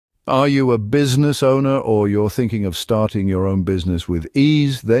Are you a business owner or you're thinking of starting your own business with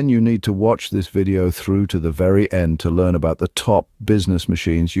ease? Then you need to watch this video through to the very end to learn about the top business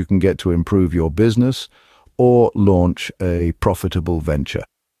machines you can get to improve your business or launch a profitable venture.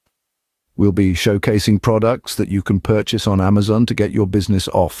 We'll be showcasing products that you can purchase on Amazon to get your business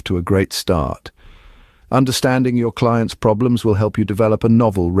off to a great start. Understanding your clients' problems will help you develop a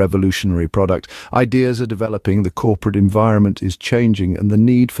novel, revolutionary product. Ideas are developing, the corporate environment is changing, and the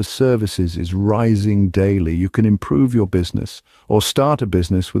need for services is rising daily. You can improve your business or start a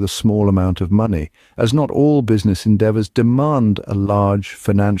business with a small amount of money, as not all business endeavors demand a large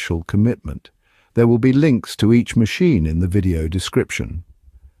financial commitment. There will be links to each machine in the video description.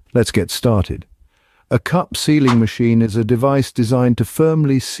 Let's get started. A cup sealing machine is a device designed to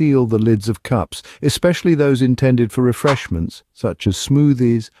firmly seal the lids of cups, especially those intended for refreshments, such as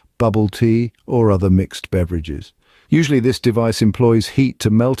smoothies, bubble tea, or other mixed beverages. Usually this device employs heat to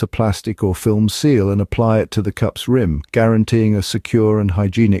melt a plastic or film seal and apply it to the cup's rim, guaranteeing a secure and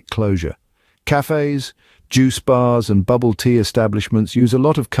hygienic closure. Cafes, juice bars, and bubble tea establishments use a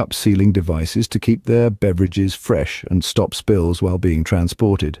lot of cup sealing devices to keep their beverages fresh and stop spills while being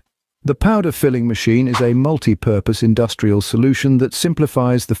transported. The powder filling machine is a multi-purpose industrial solution that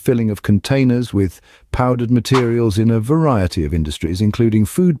simplifies the filling of containers with powdered materials in a variety of industries, including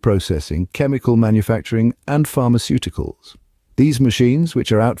food processing, chemical manufacturing, and pharmaceuticals. These machines,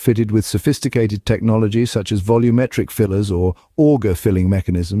 which are outfitted with sophisticated technology such as volumetric fillers or auger filling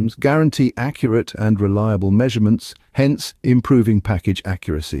mechanisms, guarantee accurate and reliable measurements, hence improving package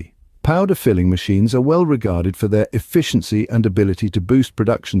accuracy. Powder filling machines are well regarded for their efficiency and ability to boost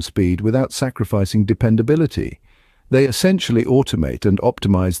production speed without sacrificing dependability. They essentially automate and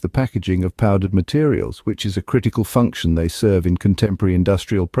optimize the packaging of powdered materials, which is a critical function they serve in contemporary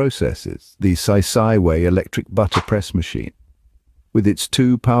industrial processes. The Siseiway electric butter press machine. With its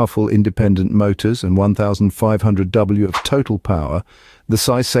two powerful independent motors and 1,500 W of total power, the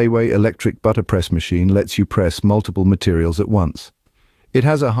Siseiway electric butter press machine lets you press multiple materials at once. It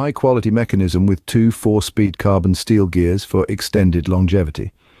has a high-quality mechanism with two 4-speed carbon steel gears for extended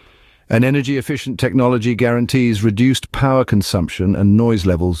longevity. An energy-efficient technology guarantees reduced power consumption and noise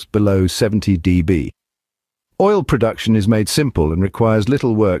levels below 70 dB. Oil production is made simple and requires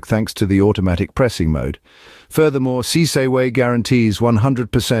little work thanks to the automatic pressing mode. Furthermore, Siseiway guarantees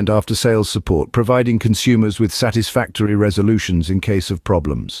 100% after-sales support, providing consumers with satisfactory resolutions in case of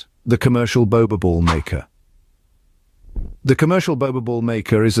problems. The commercial boba ball maker. The commercial boba ball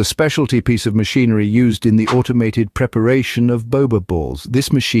maker is a specialty piece of machinery used in the automated preparation of boba balls.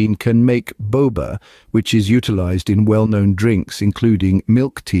 This machine can make boba, which is utilized in well-known drinks, including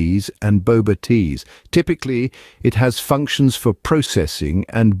milk teas and boba teas. Typically, it has functions for processing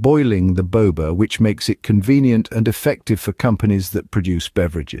and boiling the boba, which makes it convenient and effective for companies that produce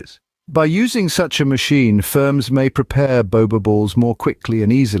beverages. By using such a machine, firms may prepare boba balls more quickly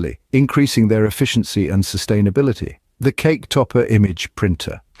and easily, increasing their efficiency and sustainability. The Cake Topper Image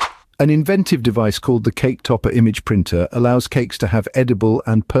Printer. An inventive device called the Cake Topper Image Printer allows cakes to have edible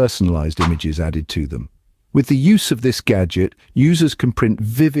and personalized images added to them. With the use of this gadget, users can print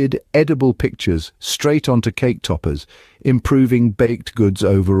vivid, edible pictures straight onto cake toppers, improving baked goods'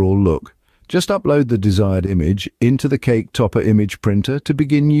 overall look. Just upload the desired image into the Cake Topper Image Printer to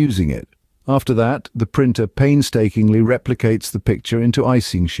begin using it. After that, the printer painstakingly replicates the picture into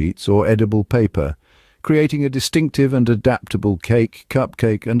icing sheets or edible paper, creating a distinctive and adaptable cake,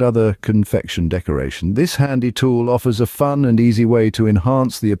 cupcake, and other confection decoration. This handy tool offers a fun and easy way to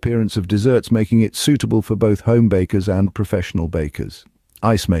enhance the appearance of desserts, making it suitable for both home bakers and professional bakers.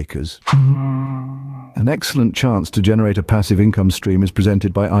 Ice makers. An excellent chance to generate a passive income stream is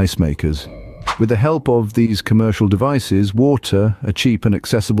presented by ice makers. With the help of these commercial devices, water, a cheap and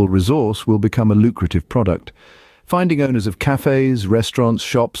accessible resource, will become a lucrative product. Finding owners of cafes, restaurants,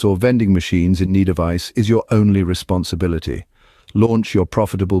 shops, or vending machines in need of ice is your only responsibility. Launch your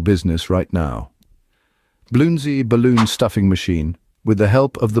profitable business right now. Bloonsy Balloon Stuffing Machine. With the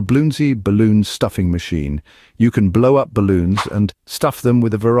help of the Bloonsy Balloon Stuffing Machine, you can blow up balloons and stuff them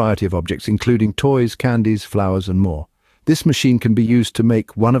with a variety of objects, including toys, candies, flowers, and more. This machine can be used to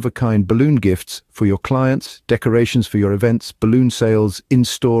make one-of-a-kind balloon gifts for your clients, decorations for your events, balloon sales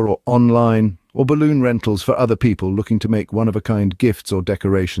in-store or online, or balloon rentals for other people looking to make one-of-a-kind gifts or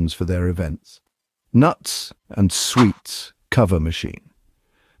decorations for their events. Nuts and Sweets Cover Machine.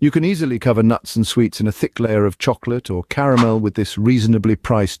 You can easily cover nuts and sweets in a thick layer of chocolate or caramel with this reasonably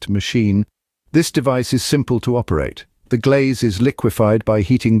priced machine. This device is simple to operate. The glaze is liquefied by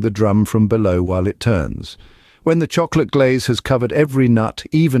heating the drum from below while it turns. When the chocolate glaze has covered every nut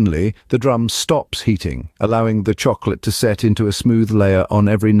evenly, the drum stops heating, allowing the chocolate to set into a smooth layer on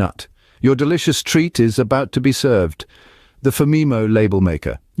every nut. Your delicious treat is about to be served. The Fomimo Label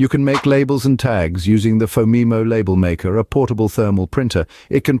Maker. You can make labels and tags using the Fomimo Label Maker, a portable thermal printer.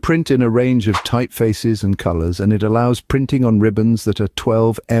 It can print in a range of typefaces and colors, and it allows printing on ribbons that are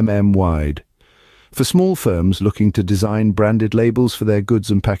 12 mm wide. For small firms looking to design branded labels for their goods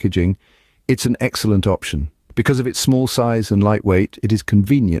and packaging, it's an excellent option. Because of its small size and lightweight, it is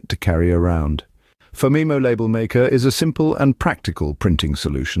convenient to carry around. Fomimo Label Maker is a simple and practical printing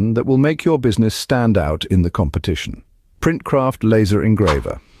solution that will make your business stand out in the competition. Printcraft Laser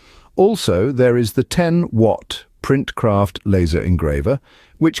Engraver. Also, there is the 10-watt Printcraft Laser Engraver,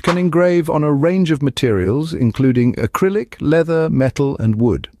 which can engrave on a range of materials, including acrylic, leather, metal, and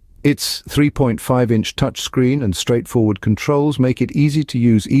wood. Its 3.5-inch touchscreen and straightforward controls make it easy to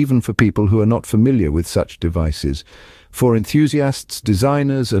use even for people who are not familiar with such devices. For enthusiasts,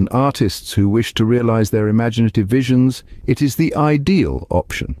 designers, and artists who wish to realize their imaginative visions, it is the ideal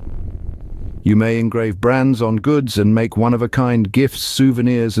option. You may engrave brands on goods and make one-of-a-kind gifts,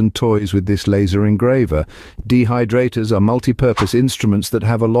 souvenirs, and toys with this laser engraver. Dehydrators are multi-purpose instruments that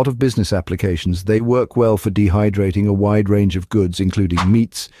have a lot of business applications. They work well for dehydrating a wide range of goods, including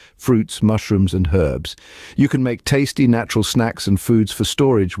meats, fruits, mushrooms, and herbs. You can make tasty natural snacks and foods for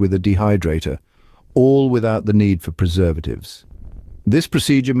storage with a dehydrator, all without the need for preservatives. This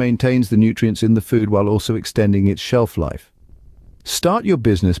procedure maintains the nutrients in the food while also extending its shelf life. Start your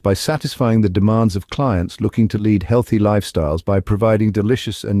business by satisfying the demands of clients looking to lead healthy lifestyles by providing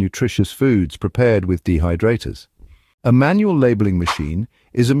delicious and nutritious foods prepared with dehydrators. A manual labeling machine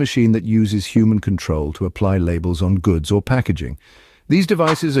is a machine that uses human control to apply labels on goods or packaging. These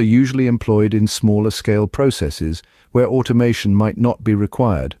devices are usually employed in smaller scale processes where automation might not be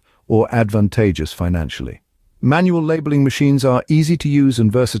required or advantageous financially. Manual labeling machines are easy to use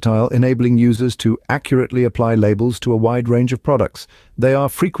and versatile, enabling users to accurately apply labels to a wide range of products. They are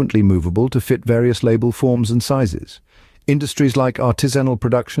frequently movable to fit various label forms and sizes. Industries like artisanal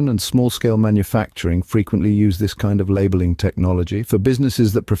production and small-scale manufacturing frequently use this kind of labeling technology. For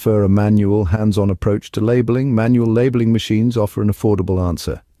businesses that prefer a manual, hands-on approach to labeling, manual labeling machines offer an affordable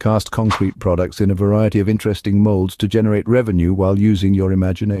answer. Cast concrete products in a variety of interesting molds to generate revenue while using your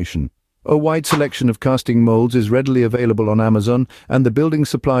imagination. A wide selection of casting molds is readily available on Amazon, and the building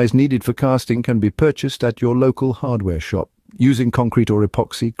supplies needed for casting can be purchased at your local hardware shop. Using concrete or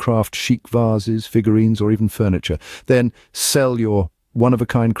epoxy, craft chic vases, figurines, or even furniture. Then sell your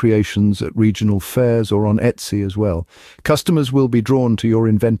one-of-a-kind creations at regional fairs or on Etsy as well. Customers will be drawn to your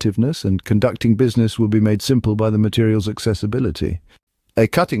inventiveness, and conducting business will be made simple by the material's accessibility. A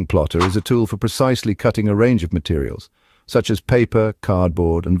cutting plotter is a tool for precisely cutting a range of materials, such as paper,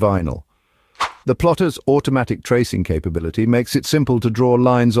 cardboard, and vinyl. The plotter's automatic tracing capability makes it simple to draw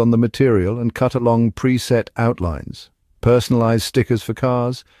lines on the material and cut along preset outlines. Personalized stickers for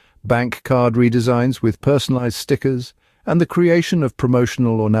cars, bank card redesigns with personalized stickers, and the creation of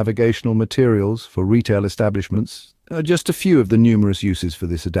promotional or navigational materials for retail establishments are just a few of the numerous uses for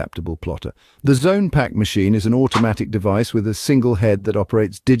this adaptable plotter. The Zone Pack machine is an automatic device with a single head that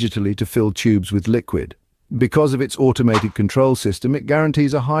operates digitally to fill tubes with liquid. Because of its automated control system, it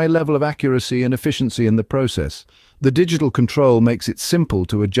guarantees a high level of accuracy and efficiency in the process. The digital control makes it simple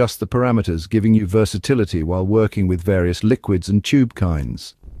to adjust the parameters, giving you versatility while working with various liquids and tube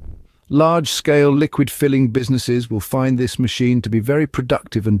kinds. Large-scale liquid-filling businesses will find this machine to be very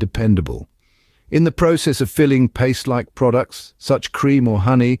productive and dependable. In the process of filling paste-like products, such cream or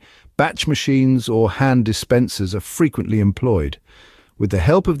honey, batch machines or hand dispensers are frequently employed. With the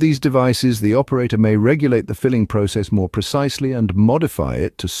help of these devices, the operator may regulate the filling process more precisely and modify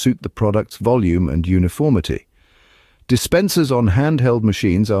it to suit the product's volume and uniformity. Dispensers on handheld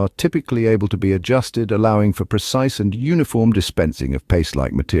machines are typically able to be adjusted, allowing for precise and uniform dispensing of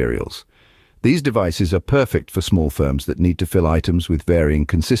paste-like materials. These devices are perfect for small firms that need to fill items with varying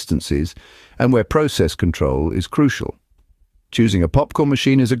consistencies and where process control is crucial. Choosing a popcorn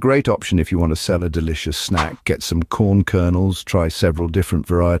machine is a great option if you want to sell a delicious snack. Get some corn kernels, try several different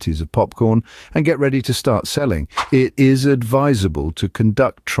varieties of popcorn, and get ready to start selling. It is advisable to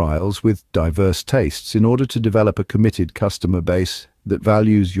conduct trials with diverse tastes in order to develop a committed customer base that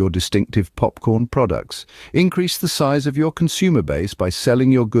values your distinctive popcorn products. Increase the size of your consumer base by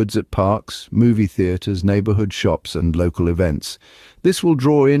selling your goods at parks, movie theaters, neighborhood shops, and local events. This will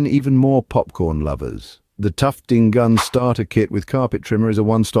draw in even more popcorn lovers. The Tufting Gun Starter Kit with Carpet Trimmer is a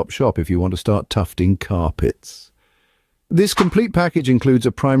one-stop shop if you want to start tufting carpets. This complete package includes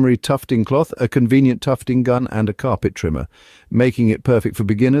a primary tufting cloth, a convenient tufting gun, and a carpet trimmer, making it perfect for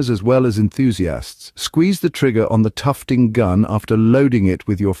beginners as well as enthusiasts. Squeeze the trigger on the tufting gun after loading it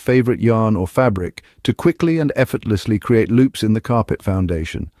with your favorite yarn or fabric to quickly and effortlessly create loops in the carpet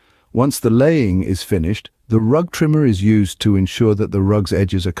foundation. Once the laying is finished, the rug trimmer is used to ensure that the rug's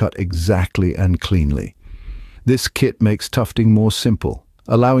edges are cut exactly and cleanly. This kit makes tufting more simple,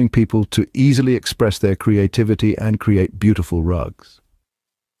 allowing people to easily express their creativity and create beautiful rugs.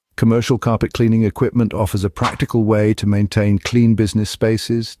 Commercial carpet cleaning equipment offers a practical way to maintain clean business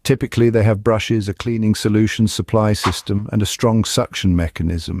spaces. Typically, they have brushes, a cleaning solution supply system, and a strong suction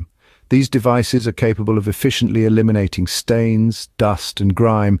mechanism. These devices are capable of efficiently eliminating stains, dust, and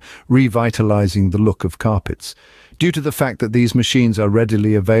grime, revitalizing the look of carpets. Due to the fact that these machines are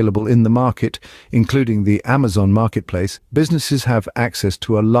readily available in the market, including the Amazon marketplace, businesses have access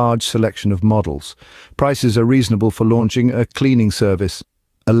to a large selection of models. Prices are reasonable for launching a cleaning service.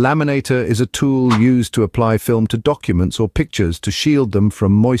 A laminator is a tool used to apply film to documents or pictures to shield them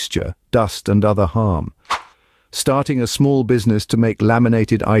from moisture, dust, and other harm. Starting a small business to make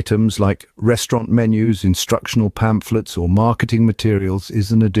laminated items like restaurant menus, instructional pamphlets, or marketing materials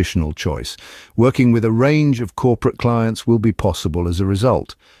is an additional choice. Working with a range of corporate clients will be possible as a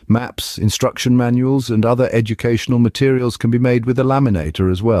result. Maps, instruction manuals, and other educational materials can be made with a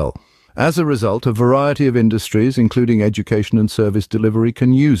laminator as well. As a result, a variety of industries, including education and service delivery,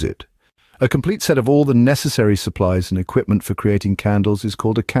 can use it. A complete set of all the necessary supplies and equipment for creating candles is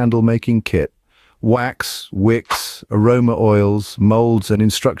called a candle-making kit. Wax, wicks, aroma oils, molds, and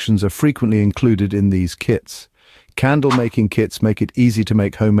instructions are frequently included in these kits. Candle-making kits make it easy to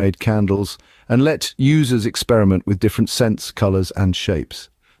make homemade candles and let users experiment with different scents, colors, and shapes.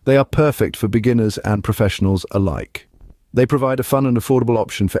 They are perfect for beginners and professionals alike. They provide a fun and affordable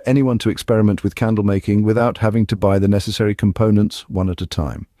option for anyone to experiment with candle making without having to buy the necessary components one at a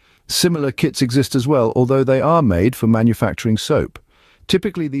time. Similar kits exist as well, although they are made for manufacturing soap.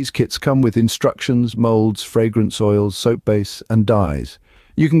 Typically, these kits come with instructions, molds, fragrance oils, soap base, and dyes.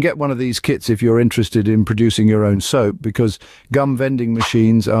 You can get one of these kits if you're interested in producing your own soap, because gum vending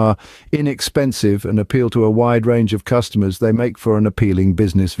machines are inexpensive and appeal to a wide range of customers. They make for an appealing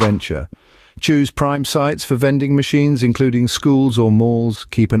business venture. Choose prime sites for vending machines, including schools or malls.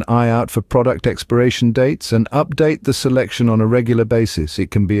 Keep an eye out for product expiration dates and update the selection on a regular basis.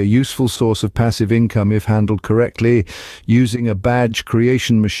 It can be a useful source of passive income if handled correctly. Using a badge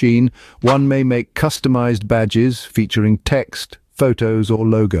creation machine, one may make customized badges featuring text, photos, or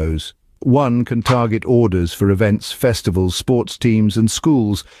logos. One can target orders for events, festivals, sports teams, and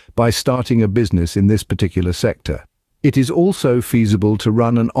schools by starting a business in this particular sector. It is also feasible to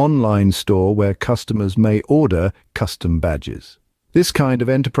run an online store where customers may order custom badges. This kind of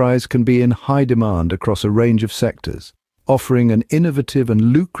enterprise can be in high demand across a range of sectors, offering an innovative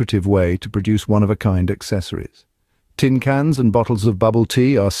and lucrative way to produce one-of-a-kind accessories. Tin cans and bottles of bubble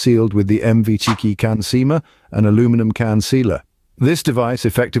tea are sealed with the MV Can Seamer, an aluminum can sealer. This device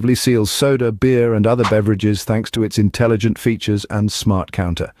effectively seals soda, beer, and other beverages thanks to its intelligent features and smart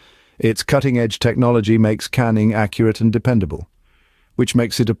counter. Its cutting-edge technology makes canning accurate and dependable, which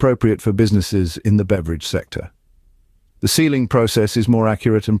makes it appropriate for businesses in the beverage sector. The sealing process is more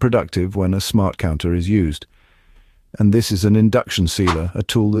accurate and productive when a smart counter is used. And this is an induction sealer, a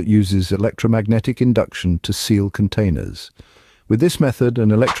tool that uses electromagnetic induction to seal containers. With this method, an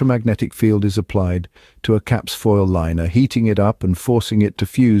electromagnetic field is applied to a cap's foil liner, heating it up and forcing it to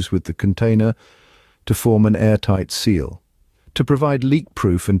fuse with the container to form an airtight seal. To provide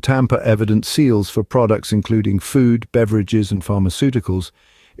leak-proof and tamper-evident seals for products including food, beverages, and pharmaceuticals,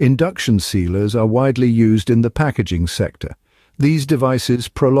 induction sealers are widely used in the packaging sector. These devices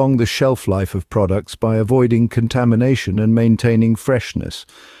prolong the shelf life of products by avoiding contamination and maintaining freshness.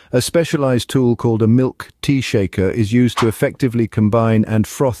 A specialized tool called a milk tea shaker is used to effectively combine and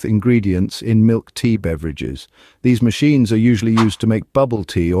froth ingredients in milk tea beverages. These machines are usually used to make bubble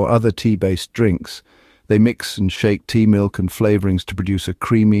tea or other tea-based drinks. They mix and shake tea milk and flavorings to produce a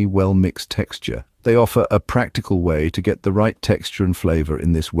creamy, well-mixed texture. They offer a practical way to get the right texture and flavor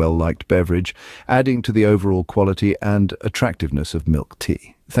in this well-liked beverage, adding to the overall quality and attractiveness of milk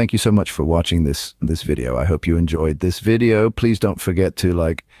tea. Thank you so much for watching this video. I hope you enjoyed this video. Please don't forget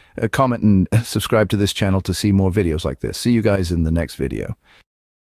to comment and subscribe to this channel to see more videos like this. See you guys in the next video.